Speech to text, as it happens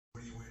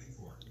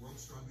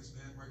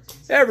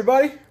Hey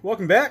everybody,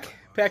 welcome back.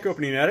 Pack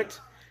Opening Addict.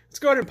 Let's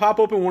go ahead and pop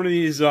open one of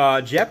these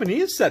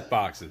Japanese set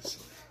boxes.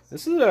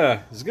 This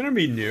is going to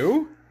be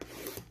new.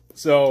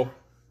 So,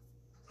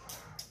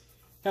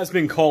 has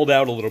been called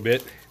out a little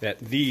bit that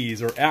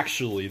these are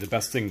actually the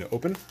best thing to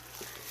open.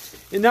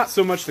 And not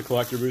so much the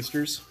collector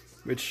boosters,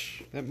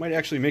 which that might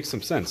actually make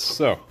some sense.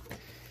 So,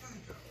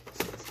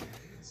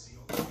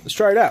 let's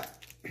try it out.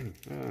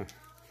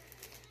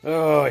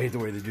 Oh, I hate the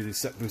way they do these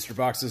set booster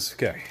boxes.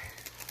 Okay.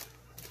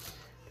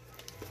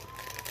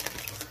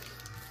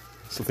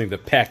 Still think the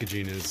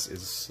packaging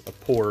is a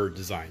poor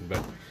design,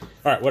 but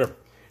alright, whatever.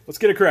 Let's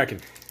get it cracking.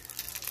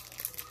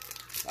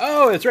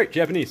 Oh, that's right,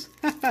 Japanese.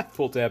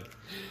 Full tab.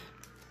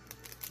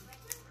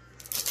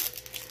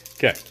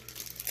 Okay.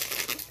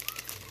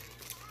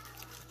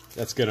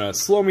 That's gonna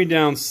slow me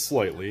down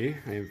slightly.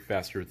 I am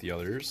faster with the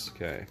others.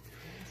 Okay.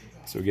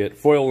 So we get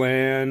foil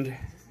land.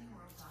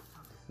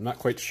 I'm not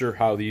quite sure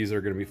how these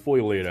are gonna be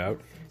fully laid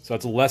out. So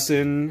that's a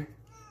lesson.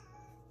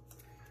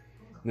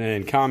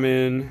 Then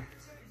common.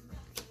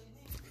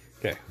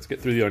 Okay, let's get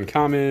through the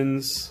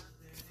uncommons.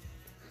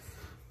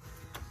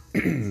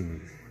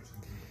 Is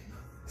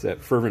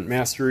that Fervent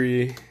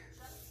Mastery?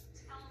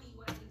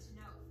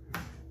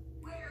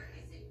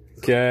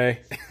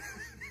 Okay.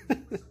 I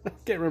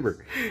can't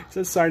remember. It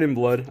says Sign in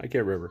Blood. I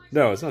can't remember.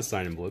 No, it's not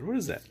Sign in Blood. What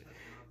is that?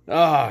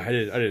 Ah, I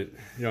didn't.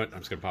 You know what?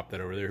 I'm just gonna pop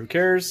that over there. Who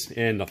cares?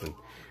 And nothing.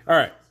 All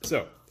right.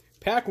 So,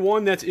 pack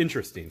one. That's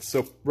interesting.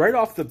 So right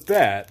off the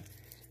bat,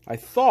 I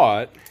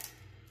thought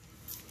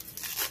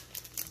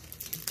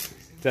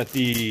that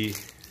it's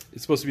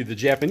supposed to be the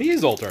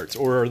Japanese alt arts,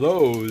 or are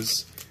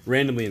those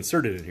randomly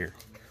inserted in here?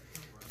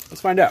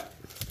 Let's find out.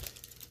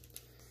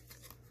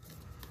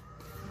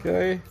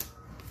 Okay.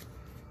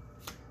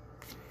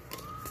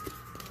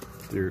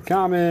 Through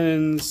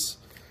commons.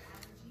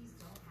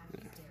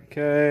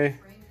 Okay.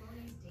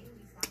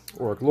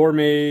 Orc Lore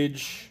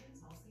Mage.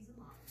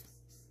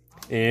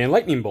 And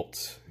Lightning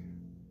Bolt.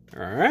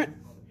 Alright.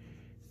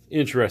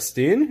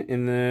 Interesting.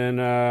 And then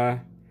an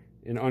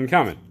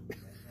uncommon.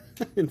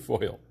 In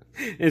foil.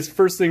 And it's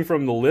first thing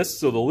from the list,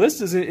 so the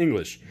list is in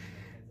English.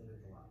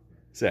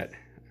 Is that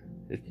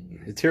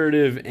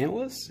iterative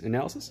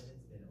analysis?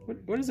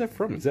 What is that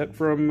from? Is that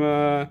from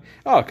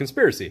oh,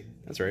 Conspiracy.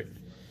 That's right.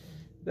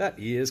 That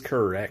is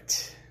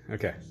correct.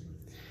 Okay.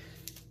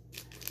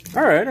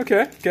 Alright,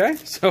 okay.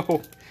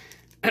 So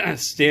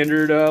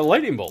standard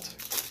lightning bolt.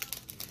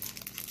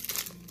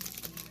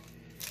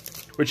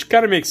 Which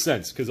kind of makes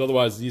sense, because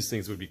otherwise these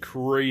things would be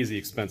crazy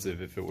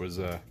expensive if it was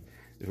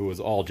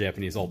all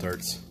Japanese alt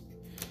arts.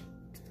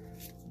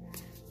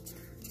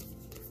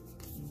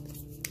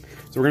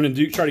 So we're going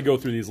to try to go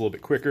through these a little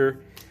bit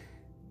quicker.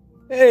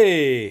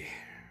 Hey,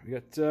 we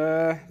got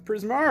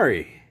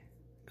Prismari.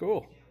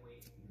 Cool.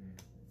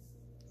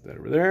 That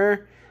over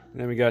there.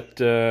 And then we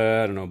got,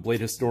 I don't know,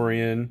 Blade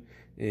Historian.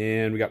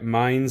 And we got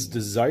Mind's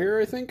Desire,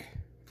 I think.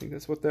 I think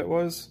that's what that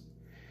was.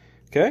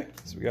 Okay,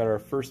 so we got our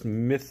first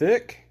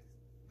Mythic.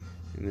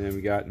 And then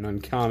we got an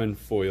uncommon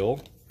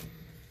foil.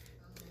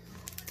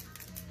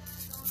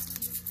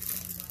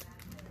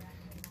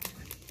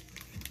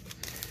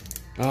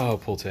 Oh,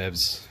 pull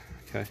tabs.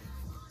 Okay.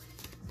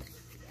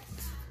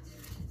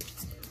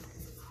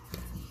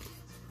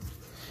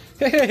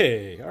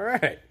 Hey, all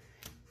right.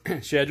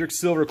 Shadrick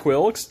Silver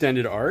Quill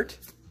extended art.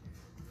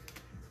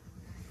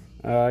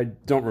 I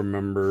don't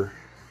remember.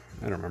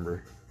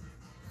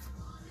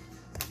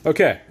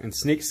 Okay, and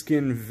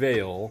Snakeskin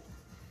Veil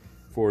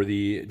for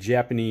the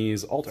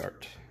Japanese alt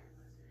art.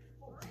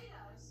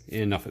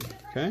 And nothing.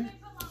 Okay.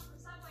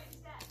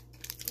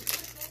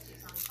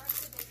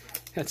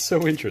 That's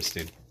so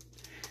interesting.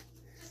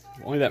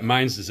 Only that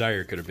Mind's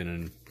Desire could have been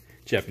in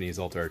Japanese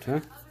alt art,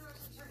 huh?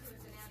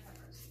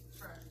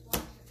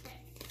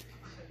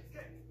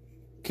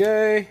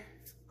 Okay.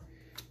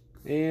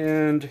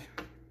 And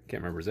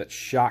can't remember, is that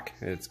Shock?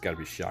 It's gotta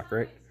be Shock,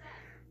 right?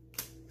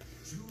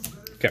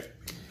 Okay.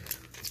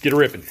 Let's get a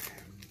ripping.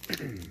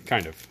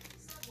 Kind of.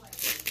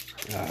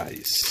 Ah,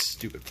 these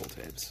stupid pull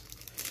tabs.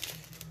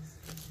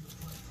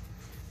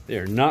 They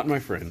are not my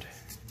friend.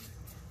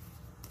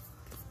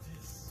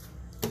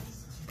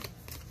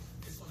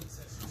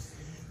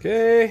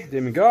 Okay,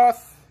 Damon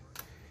Goth,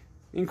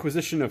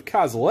 Inquisition of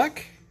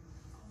Kozilek.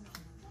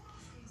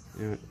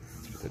 Yeah,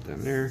 let's put that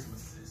down there.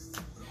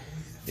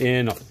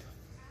 And nothing.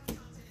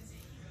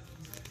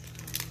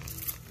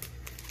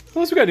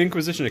 Plus we got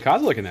Inquisition of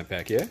Kozilek in that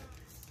pack, yeah?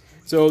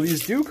 So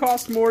these do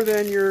cost more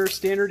than your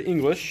standard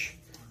English,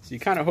 so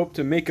you kind of hope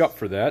to make up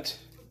for that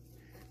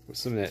with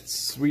some of that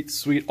sweet,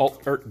 sweet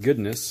alt art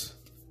goodness.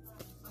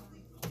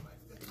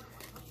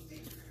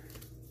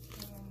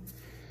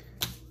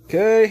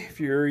 Okay,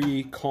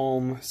 Fury,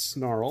 Calm,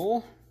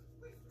 Snarl.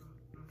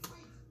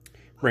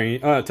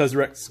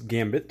 Tezzerect's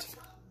Gambit.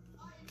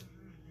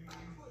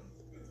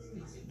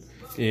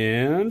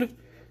 And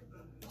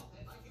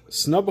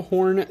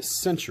Snubhorn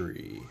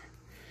Century.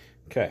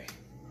 Okay.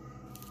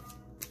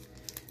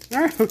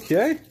 Alright,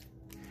 okay.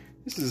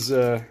 This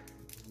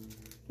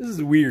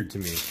is weird to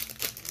me.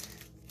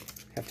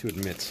 I have to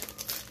admit.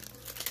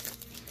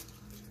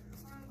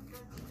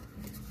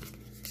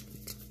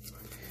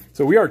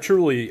 So we are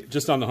truly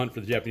just on the hunt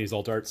for the Japanese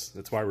alt arts.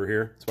 That's why we're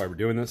here. That's why we're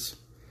doing this.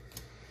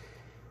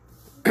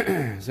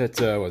 Is that,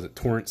 was it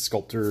Torrent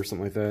Sculptor or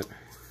something like that?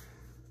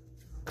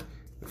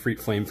 Freak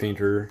Flame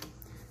Painter.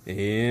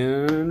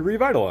 And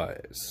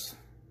Revitalize.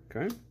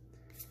 Okay.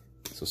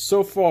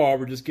 So far,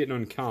 we're just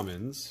getting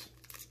uncommons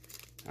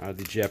out of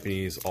the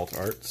Japanese alt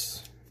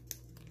arts.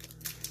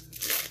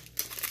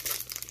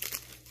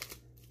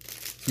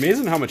 It's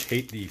amazing how much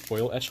hate the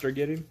foil etched are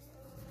getting.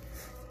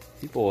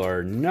 People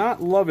are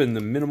not loving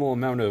the minimal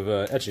amount of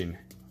etching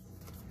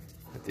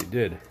that they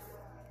did.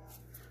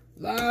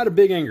 A lot of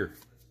big anger.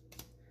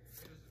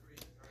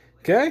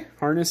 Okay,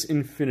 Harness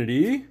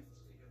Infinity.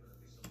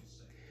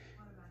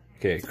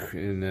 Okay,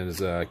 and that is,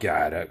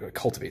 God,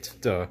 Cultivate.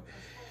 Duh.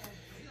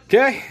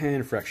 Okay,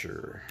 and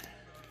Fracture.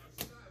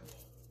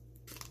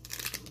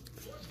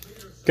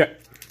 Okay.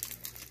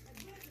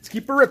 Let's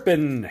keep a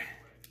ripping.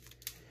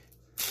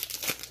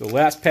 So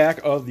last pack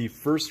of the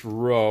first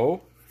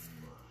row.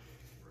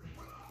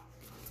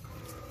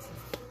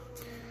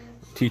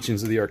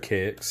 Teachings of the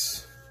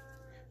Archaics.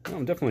 Well,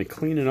 I'm definitely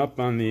cleaning up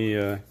on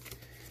the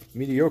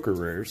mediocre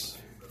rares.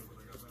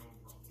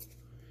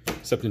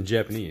 Except in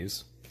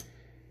Japanese.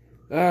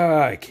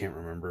 I can't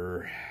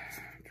remember.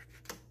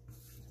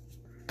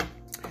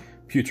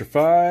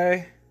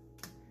 Putrefy.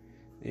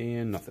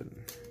 And nothing.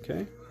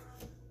 Okay.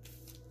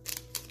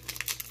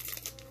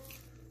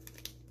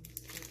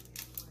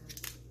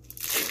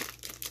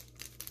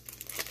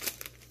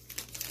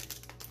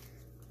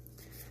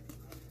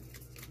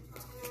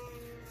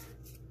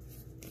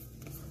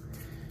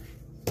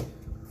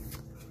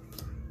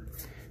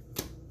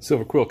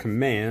 Silver Quill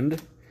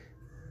Command.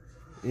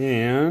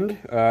 And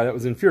that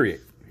was Infuriate.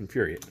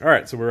 Infuriate.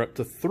 Alright, so we're up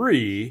to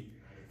 3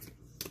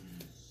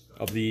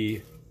 of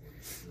the,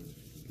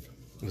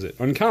 what was it,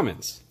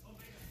 uncommons.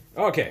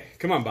 Okay,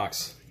 come on,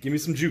 box. Give me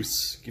some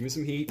juice. Give me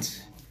some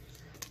heat.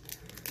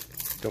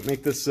 Don't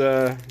make this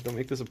a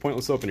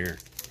pointless open here.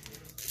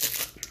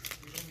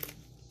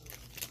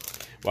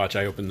 Watch,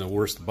 I open the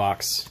worst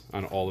box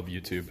on all of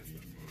YouTube.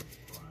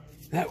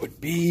 That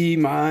would be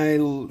my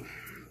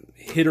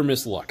hit or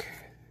miss luck.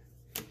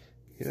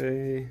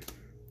 Okay.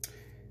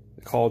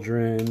 The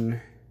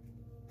Cauldron.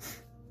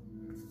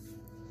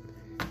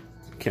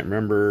 Can't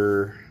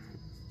remember.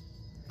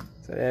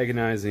 Is that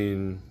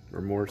Agonizing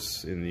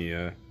Remorse in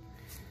the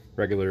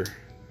regular?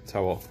 That's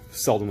how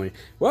seldomly.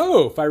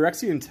 Whoa!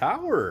 Phyrexian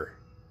Tower!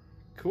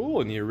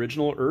 Cool, in the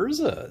original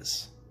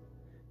Urzas.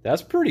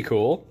 That's pretty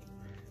cool.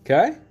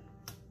 Okay.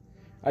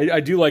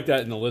 I do like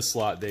that in the list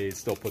slot, they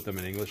still put them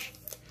in English.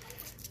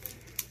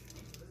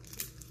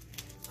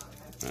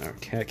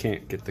 Okay, I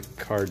can't get the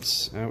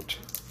cards out.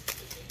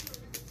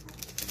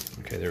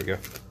 Okay, there we go.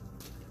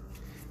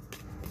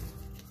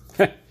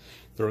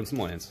 Throw in some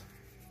lands.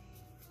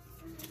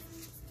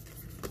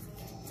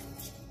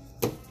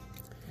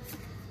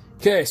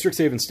 Okay,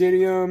 Strixhaven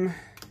Stadium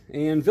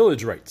and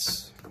Village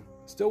Rites.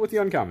 Still with the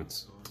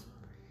uncommons.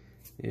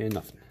 And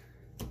nothing.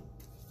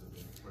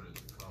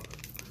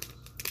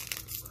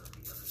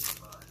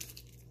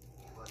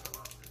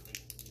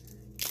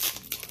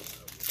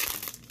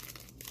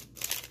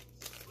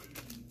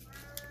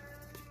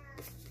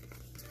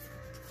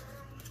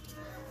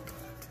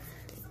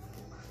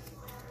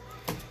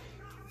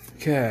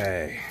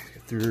 Okay,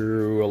 get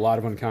through a lot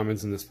of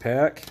uncommons in this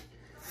pack.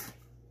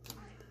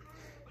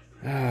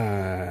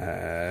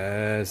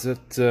 Is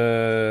it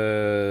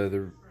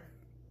the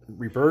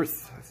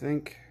Rebirth, I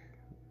think?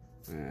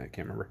 I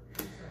can't remember.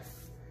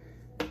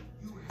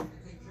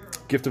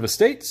 Gift of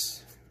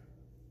Estates.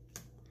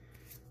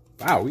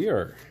 Wow, we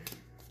are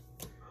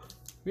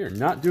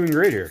not doing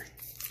great here.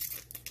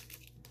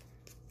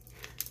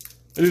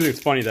 I do think it's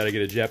funny that I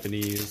get a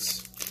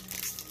Japanese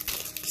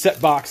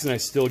set box and I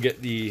still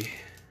get the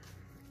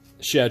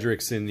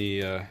Shadrix in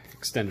the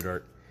extended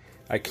art.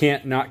 I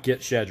can't not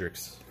get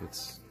Shadrix.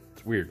 It's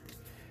weird.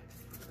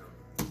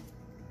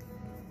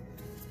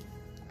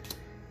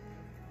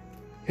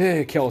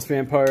 Hey, Callous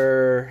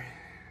Vampire,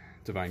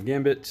 Divine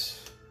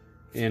Gambit,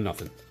 and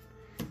nothing.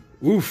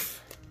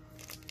 Oof.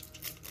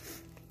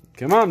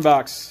 Come on,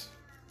 box.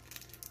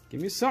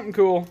 Give me something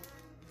cool.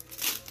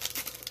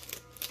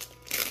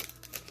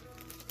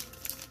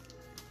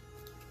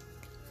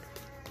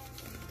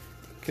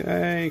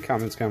 Okay,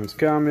 commons, commons,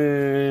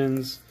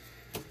 commons.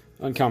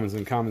 Uncommons,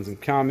 uncommons,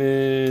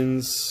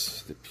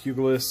 uncommons. The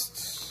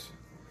Pugilist.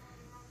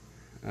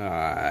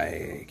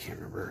 I can't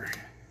remember.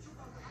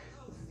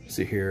 Let's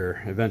see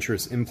here.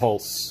 Adventurous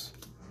Impulse.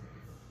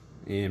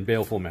 And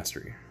Baleful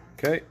Mastery.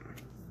 Okay.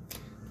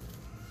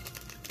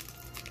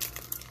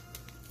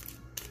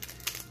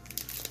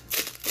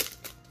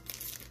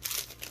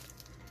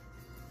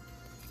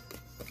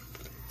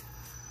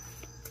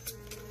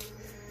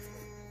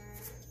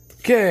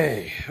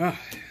 Okay,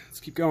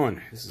 let's keep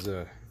going. This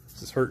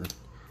is hurting.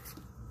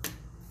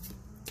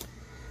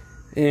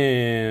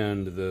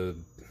 And the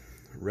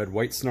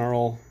red-white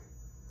snarl.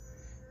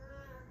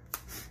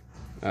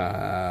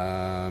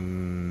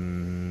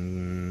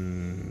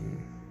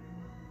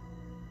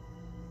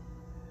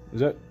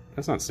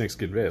 That's not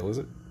Snakeskin Veil, is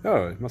it?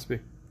 Oh, it must be.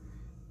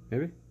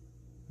 Maybe?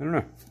 I don't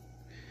know.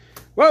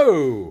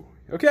 Whoa!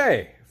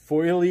 Okay.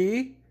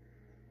 Foily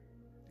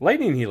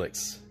lightning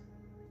helix.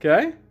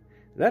 Okay.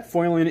 That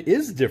foiling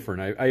is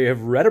different. I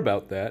have read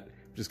about that,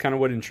 which is kind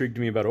of what intrigued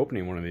me about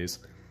opening one of these.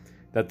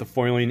 That the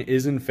foiling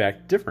is in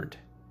fact different.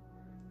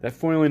 That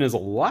foiling is a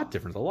lot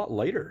different, a lot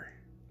lighter.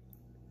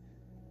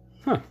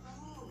 Huh.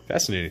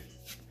 Fascinating.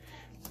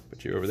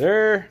 Put you over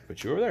there,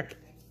 put you over there.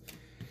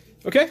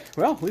 Okay,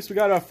 well, at least we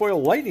got a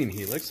foil lightning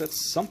helix.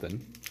 That's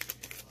something.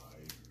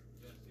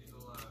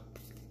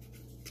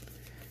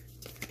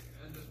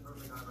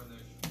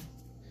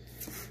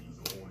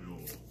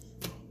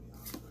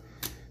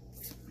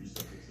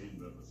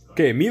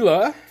 Okay,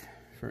 Mila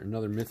for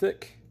another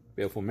mythic.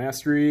 Baleful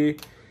Mastery.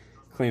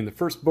 Claim the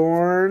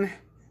Firstborn.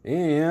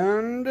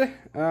 And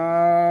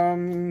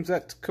is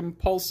that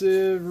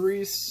Compulsive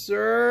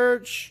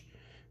Research?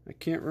 I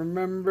can't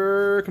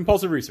remember.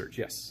 Compulsive Research,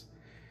 yes.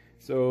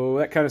 So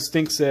that kind of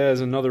stinks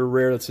as another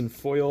rare that's in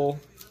foil.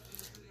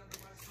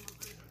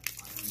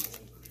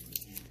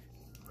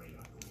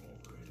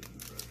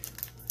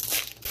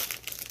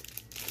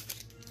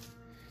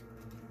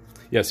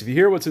 Yes, if you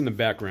hear what's in the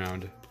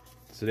background,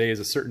 today is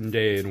a certain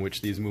day in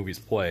which these movies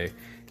play,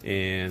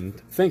 and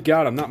thank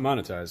God I'm not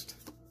monetized.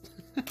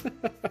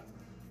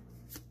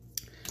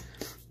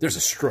 There's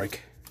a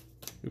strike.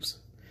 Oops.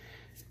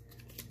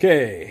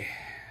 Okay.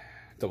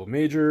 Double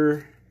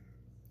major.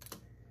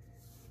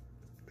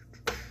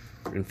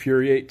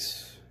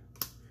 Infuriate.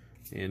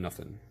 And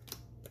nothing.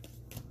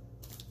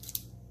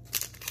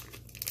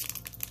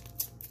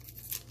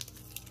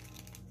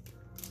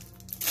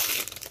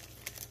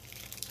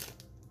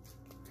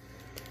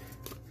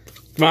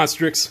 Come on,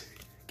 Strix.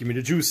 Give me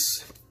the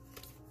juice.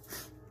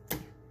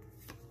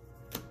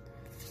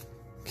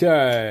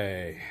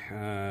 Okay.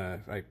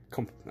 I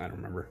don't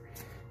remember.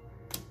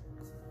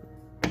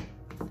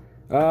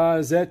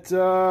 Is that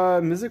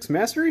Mizzix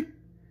Mastery?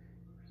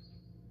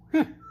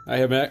 Huh. I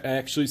have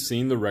actually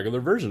seen the regular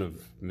version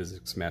of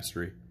Mizzix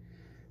Mastery.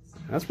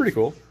 That's pretty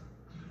cool.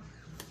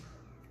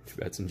 Too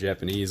bad it's in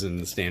Japanese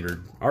and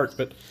standard art,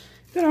 but,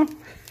 you know.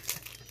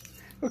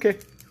 Okay.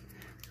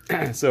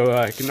 So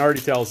I can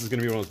already tell this is going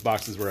to be one of those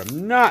boxes where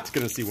I'm not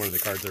going to see one of the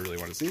cards I really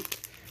want to see.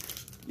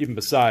 Even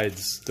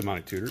besides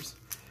Demonic Tutors.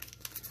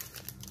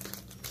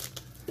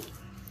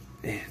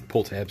 And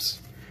pull tabs.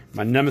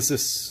 My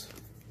nemesis.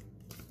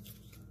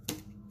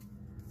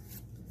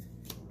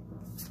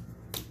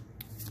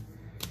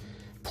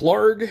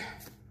 Plarg.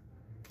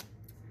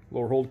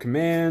 Lower hold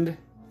command.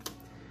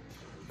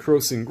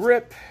 Crossing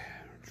grip.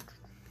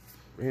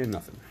 And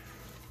nothing.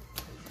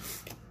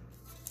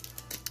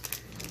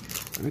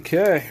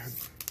 Okay.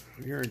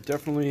 We are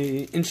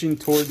definitely inching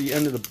toward the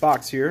end of the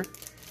box here.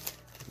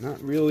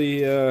 Not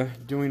really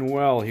doing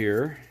well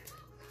here.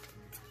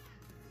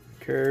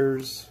 Who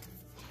cares?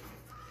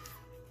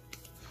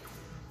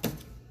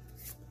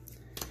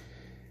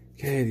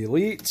 Okay, the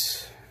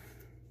Elite.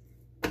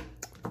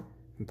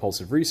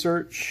 Compulsive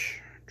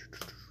Research.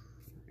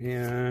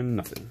 And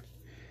nothing.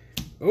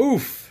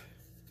 Oof!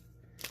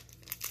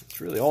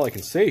 That's really all I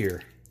can say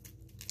here.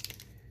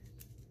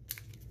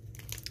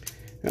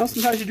 Well,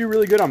 sometimes you do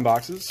really good on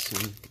boxes.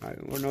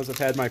 And Lord knows I've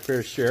had my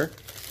fair share.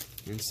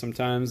 And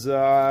sometimes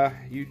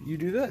you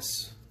do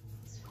this.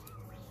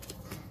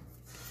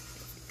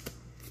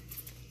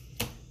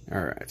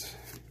 Alright.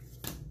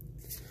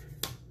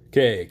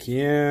 Okay,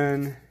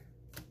 Kian.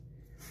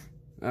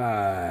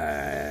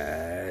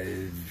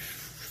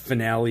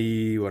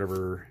 Finale,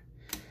 whatever.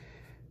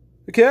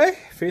 Okay,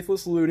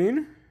 Faithless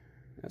Looting.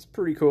 That's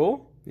pretty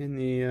cool. In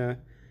the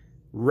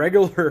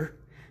regular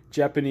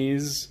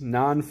Japanese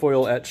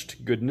non-foil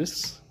etched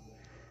goodness.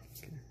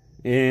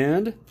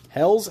 And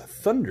Hell's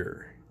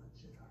Thunder.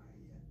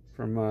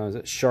 From, is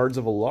that Shards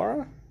of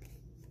Alara?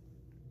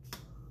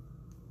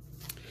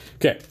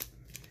 Okay,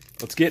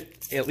 let's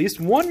get at least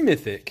one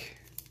mythic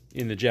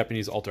in the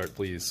Japanese alt art,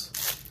 please.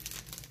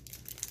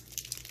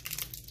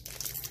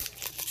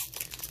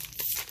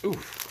 Ooh,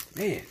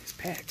 man, these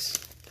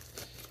packs.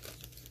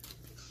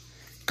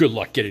 Good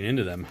luck getting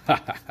into them.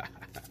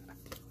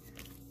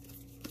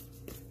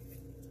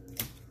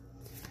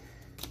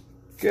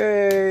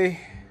 Okay.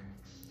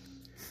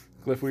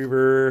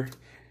 Cliffweaver.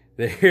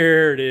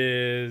 There it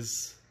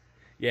is.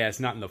 Yeah,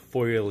 it's not in the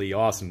foily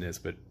awesomeness,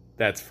 but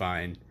that's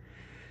fine.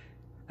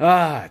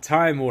 Ah,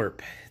 Time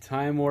Warp.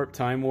 Time Warp,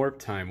 Time Warp,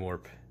 Time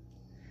Warp.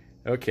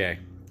 Okay.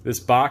 This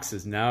box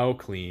is now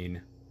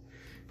clean.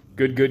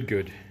 Good, good,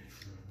 good.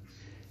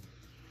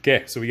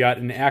 Okay, so we got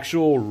an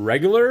actual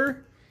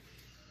regular,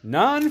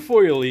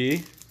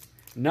 non-foily,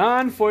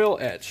 non-foil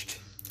etched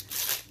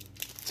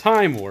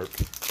Time Warp.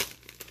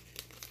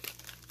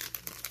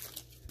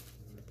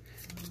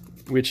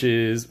 Which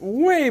is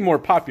way more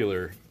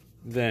popular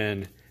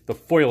than the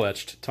foil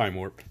etched Time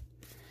Warp.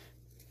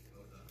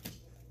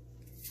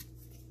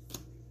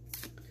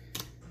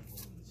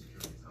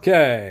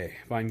 Okay,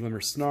 Vine Glimmer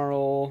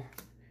Snarl,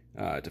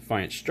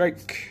 Defiant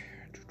Strike,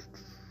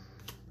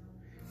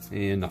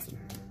 and nothing.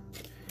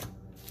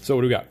 So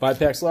what do we got? 5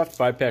 packs left,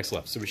 5 packs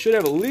left. So we should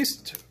have at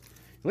least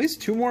at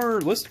least 2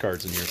 more list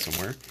cards in here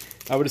somewhere.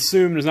 I would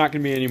assume there's not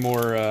going to be any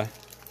more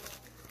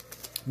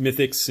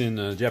mythics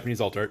in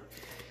Japanese alt art.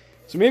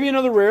 So maybe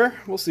another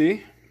rare. We'll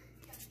see.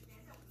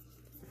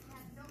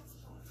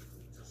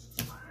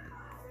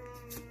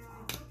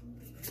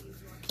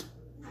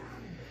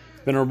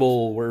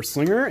 Venerable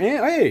Wereslinger,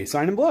 and hey,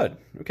 Sign in Blood.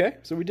 Okay,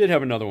 so we did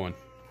have another one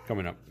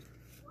coming up.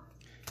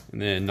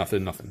 And then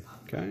nothing.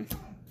 Okay.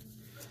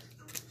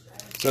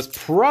 So that's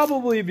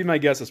probably, be my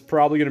guess, that's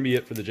probably going to be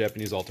it for the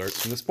Japanese alt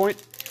arts from this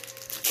point.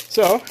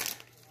 So,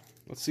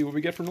 let's see what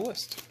we get from the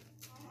list.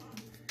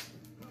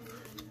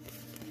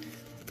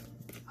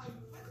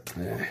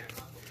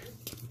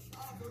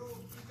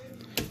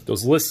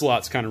 Those list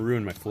slots kind of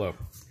ruined my flow.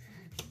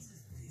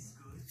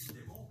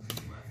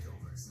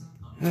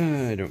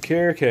 I don't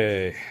care.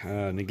 Okay,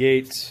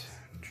 negate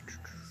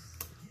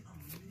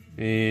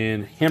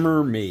and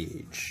Hammer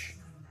Mage.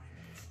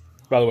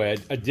 By the way,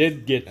 I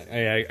did get.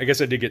 I guess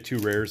I did get 2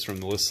 rares from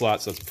the list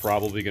slot, so that's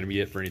probably going to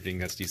be it for anything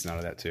that's decent out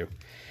of that too.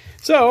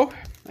 So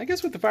I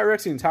guess with the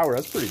Phyrexian Tower,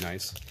 that's pretty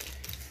nice.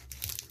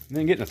 And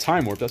then getting a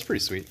Time Warp, that's pretty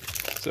sweet.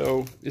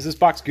 So is this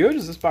box good?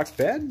 Is this box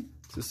bad?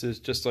 This is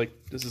just like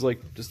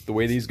just the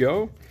way these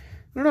go.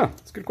 I don't know.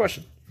 It's a good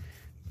question.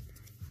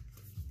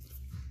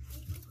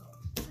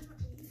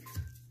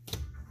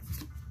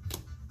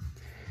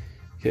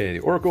 Okay, the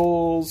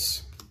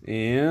Oracles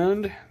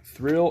and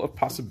Thrill of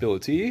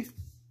Possibility.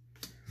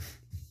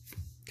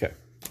 Okay.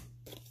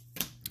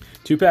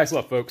 2 packs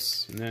left,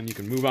 folks, and then you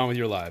can move on with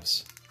your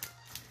lives.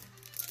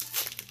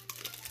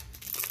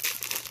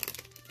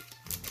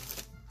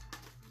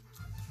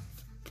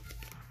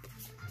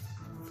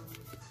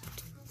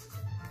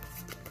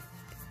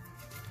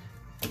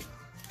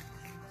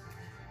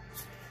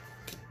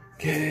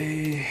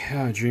 Okay,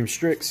 Dream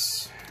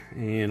Strix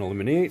and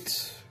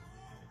Eliminate.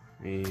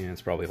 And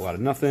it's probably a lot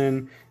of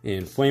nothing.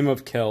 And Flame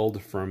of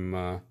Keld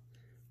from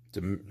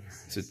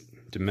is it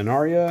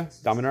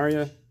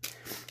Dominaria?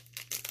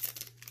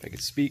 If I could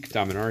speak,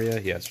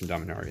 Dominaria. Yeah, it's from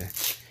Dominaria.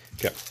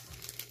 Okay.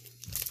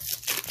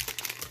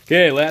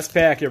 Okay, last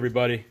pack,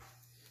 everybody.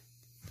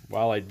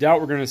 While I doubt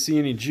we're going to see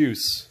any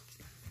juice,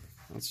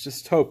 let's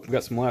just hope we've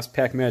got some last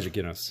pack magic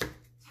in us.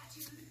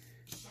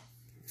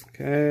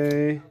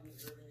 Okay.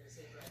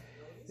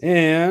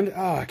 And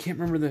I can't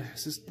remember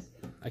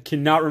I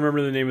cannot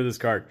remember the name of this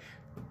card.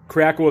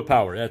 Crackle with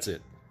Power, that's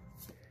it.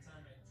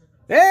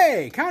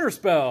 Hey,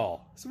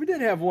 Counterspell! So we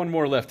did have one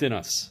more left in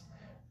us.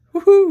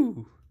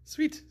 Woohoo!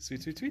 Sweet.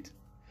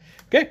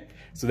 Okay,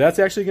 so that's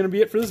actually going to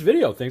be it for this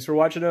video. Thanks for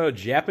watching a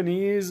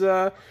Japanese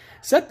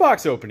set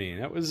box opening.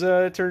 That was,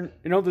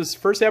 this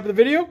first half of the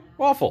video,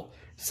 awful.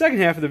 Second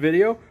half of the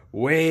video,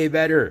 way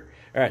better.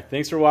 All right,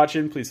 thanks for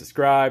watching. Please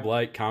subscribe,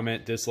 like,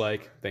 comment,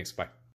 dislike. Thanks, bye.